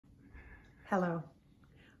Hello,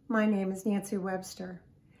 my name is Nancy Webster,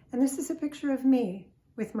 and this is a picture of me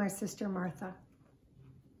with my sister Martha.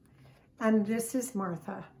 And this is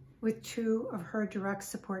Martha with two of her direct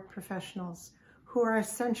support professionals who are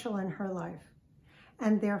essential in her life,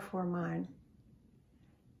 and therefore mine.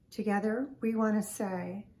 Together, we want to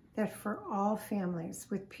say that for all families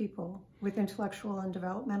with people with intellectual and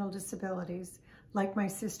developmental disabilities, like my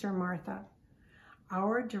sister Martha,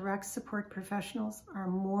 our direct support professionals are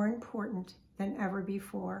more important than ever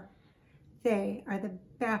before. They are the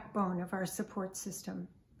backbone of our support system.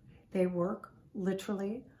 They work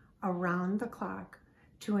literally around the clock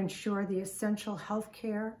to ensure the essential health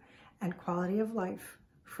care and quality of life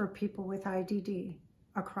for people with IDD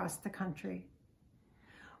across the country.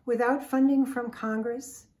 Without funding from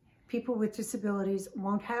Congress, people with disabilities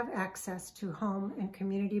won't have access to home and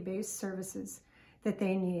community-based services that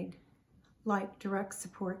they need, like direct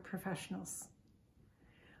support professionals.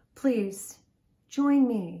 Please join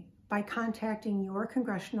me by contacting your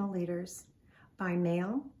congressional leaders by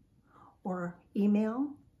mail or email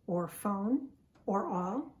or phone or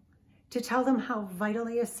all to tell them how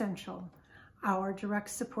vitally essential our direct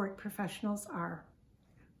support professionals are.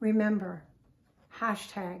 Remember,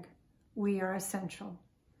 #WeAreEssential.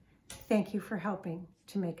 Thank you for helping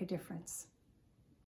to make a difference.